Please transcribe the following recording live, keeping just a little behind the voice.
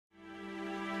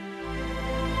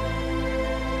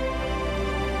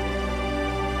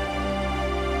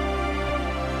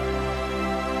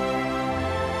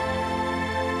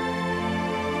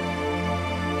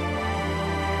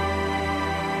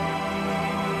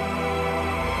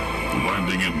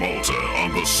landing in Malta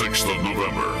on the 6th of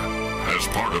November as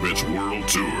part of its world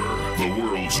tour, the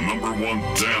world's #1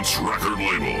 dance record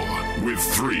label, with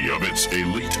 3 of its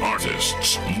elite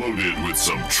artists loaded with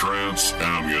some trance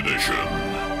ammunition.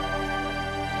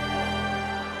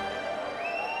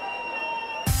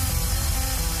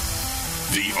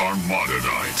 The Armada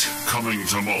Night, coming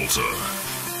to Malta.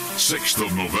 6th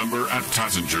of November at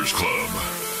Tattingers Club,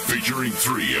 featuring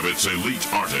 3 of its elite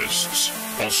artists.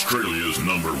 Australia's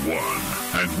 #1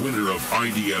 and winner of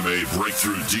IDMA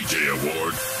Breakthrough DJ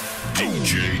Award,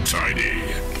 DJ Tydi.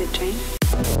 Good dream.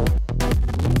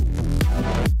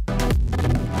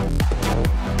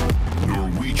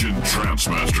 Norwegian trance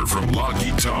master from La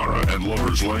Guitarra and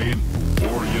Lover's Lane,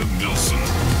 ORJAN NILSEN.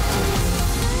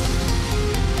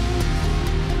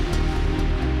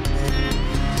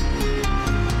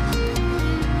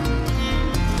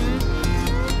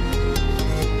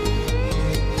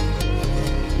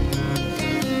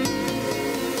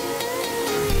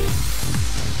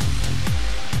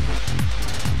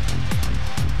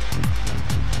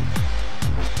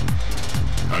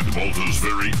 Malta's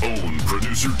very own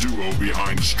producer duo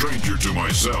behind Stranger to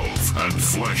Myself and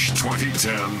Flesh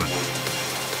 2010,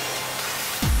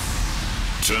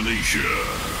 Tenishia.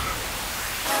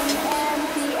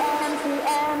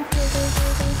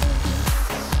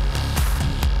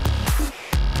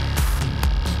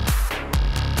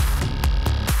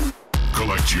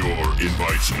 Collect your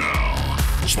invites now.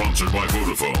 Sponsored by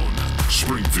Vodafone,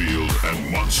 Springfield,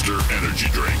 and Monster Energy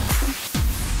Drink.